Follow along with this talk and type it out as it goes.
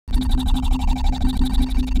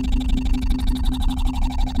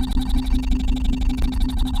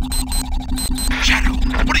Shadow,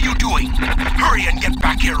 what are you doing? Hurry and get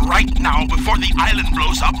back here right now before the island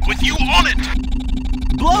blows up with you on it!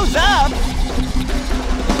 Blows up?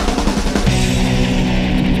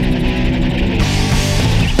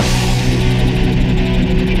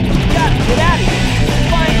 Gotta get out of here!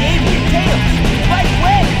 Find Amy and Tails! Right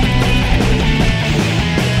away!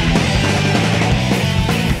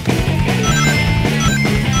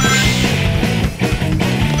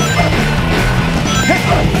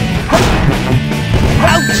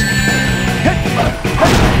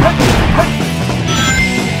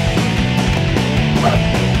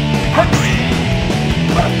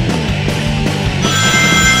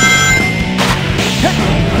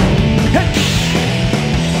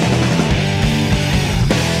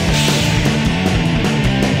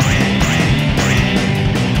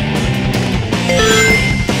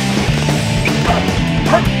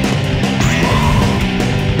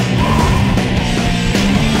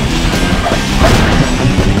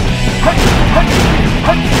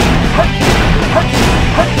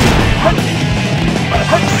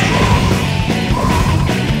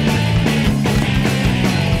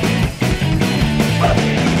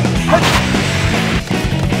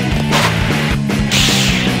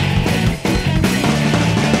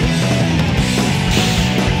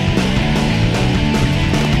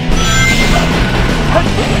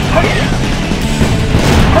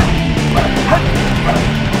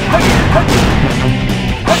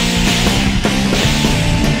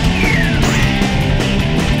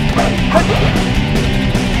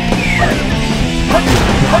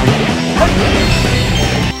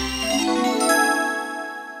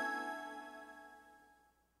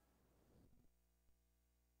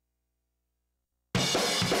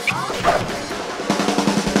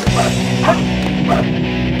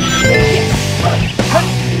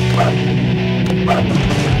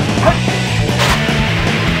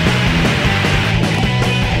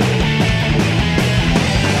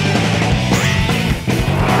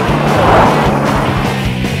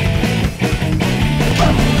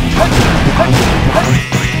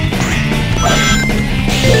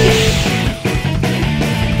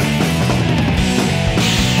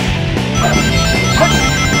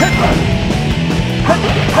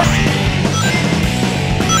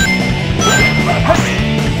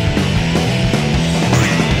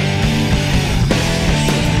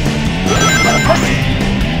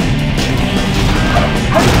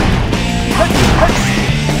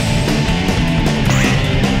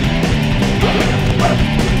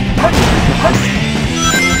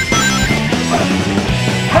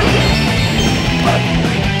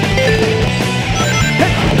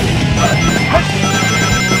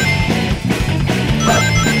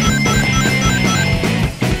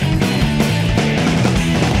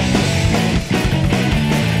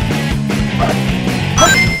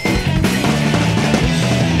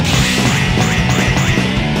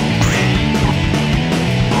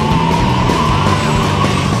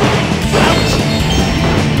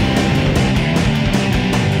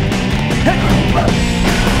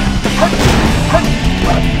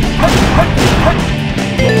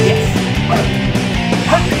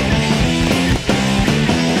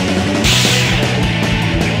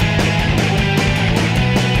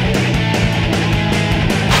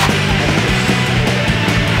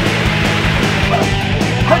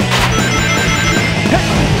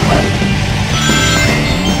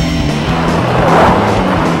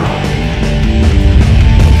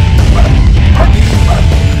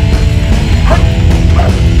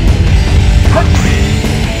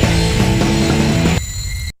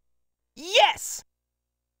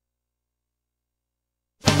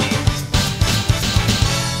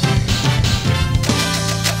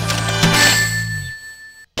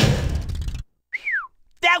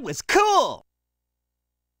 That was cool!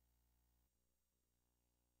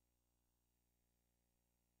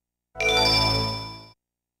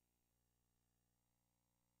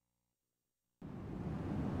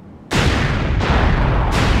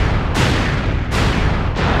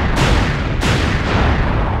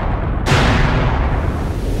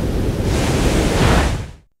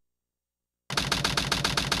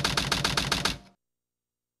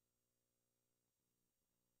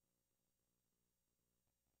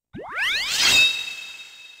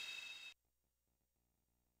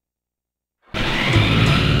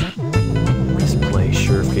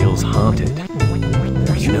 Feels haunted.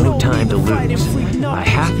 There's no time to lose. I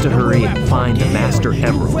have to hurry and find the Master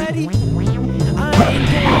Emerald.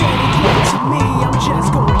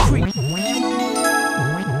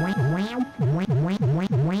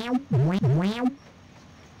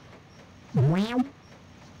 You know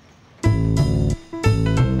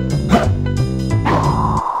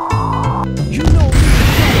me,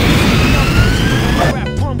 rap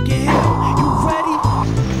Pumpkin Hill. You ready?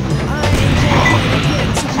 I ain't gonna get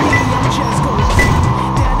to me. I'm just gonna see.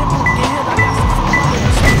 Down in Pumpkin Hill, I got some fun with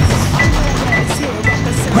space. I know that it's here,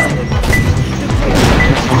 represented in my feet. The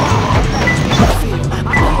great power, that's what I feel. I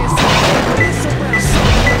can't see it, but it's around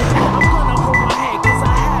somewhere. I'm gonna hold my head, cause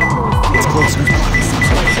I have no fear. It's closer. Two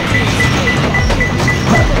more left.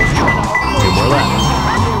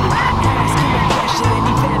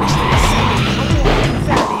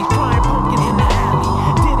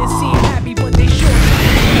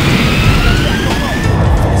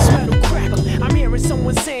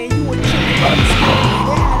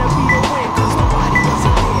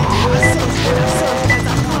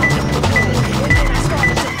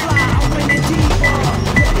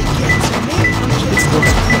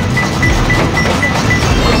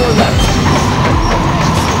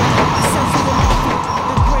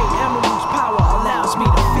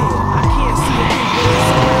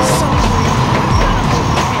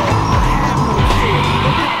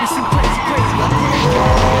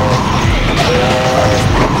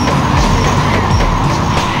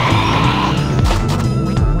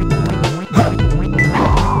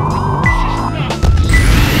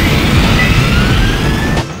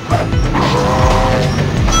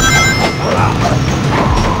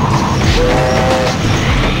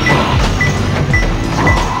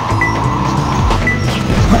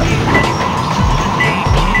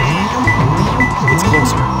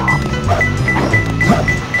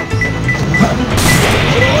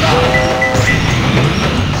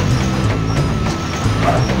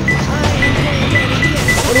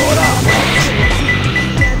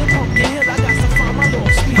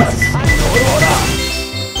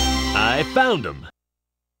 I found him.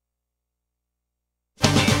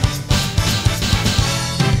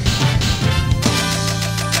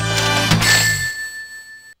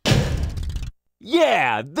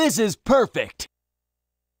 Yeah, this is perfect.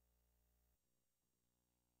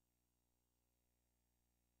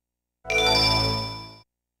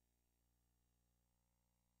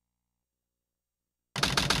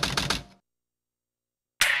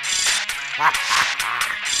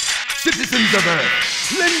 Citizens of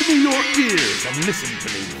Earth, lend me your ears and listen to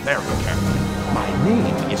me very carefully. My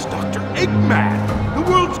name is Dr. Eggman, the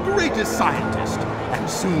world's greatest scientist, and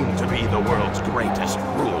soon to be the world's greatest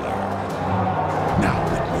ruler. Now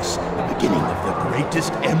witness the beginning of the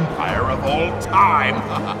greatest empire of all time.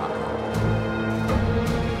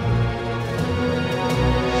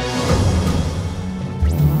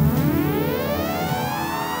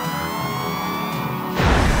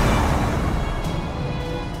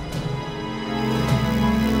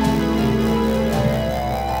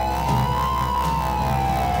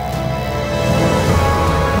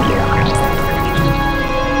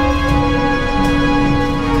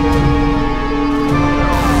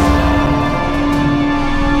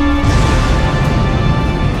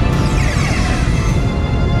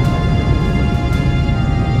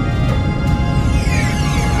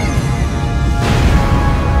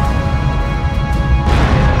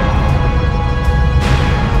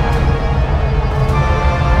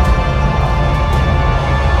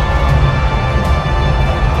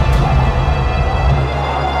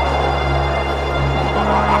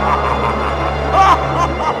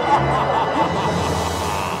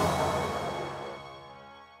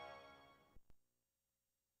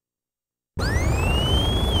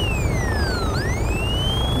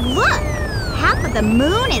 The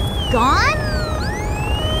moon is gone?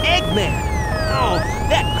 Eggman! Oh,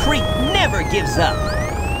 that creep never gives up.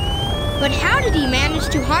 But how did he manage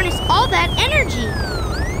to harness all that energy?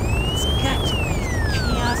 It's got to be the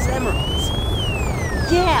Chaos Emeralds.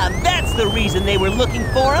 Yeah, that's the reason they were looking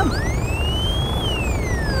for him.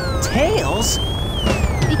 Tails?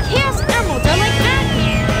 The Chaos Emeralds